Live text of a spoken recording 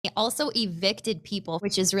I also evicted people,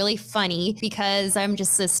 which is really funny because I'm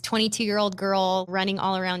just this 22-year-old girl running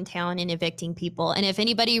all around town and evicting people. And if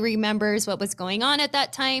anybody remembers what was going on at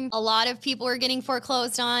that time, a lot of people were getting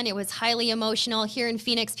foreclosed on. It was highly emotional. Here in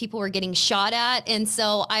Phoenix, people were getting shot at. And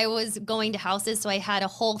so I was going to houses. So I had a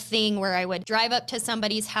whole thing where I would drive up to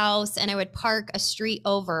somebody's house and I would park a street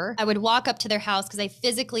over. I would walk up to their house because I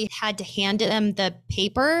physically had to hand them the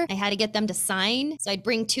paper. I had to get them to sign. So I'd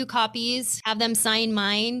bring 2 copies, have them sign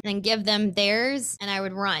mine, and give them theirs, and I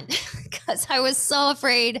would run because I was so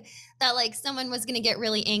afraid that like someone was going to get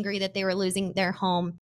really angry that they were losing their home.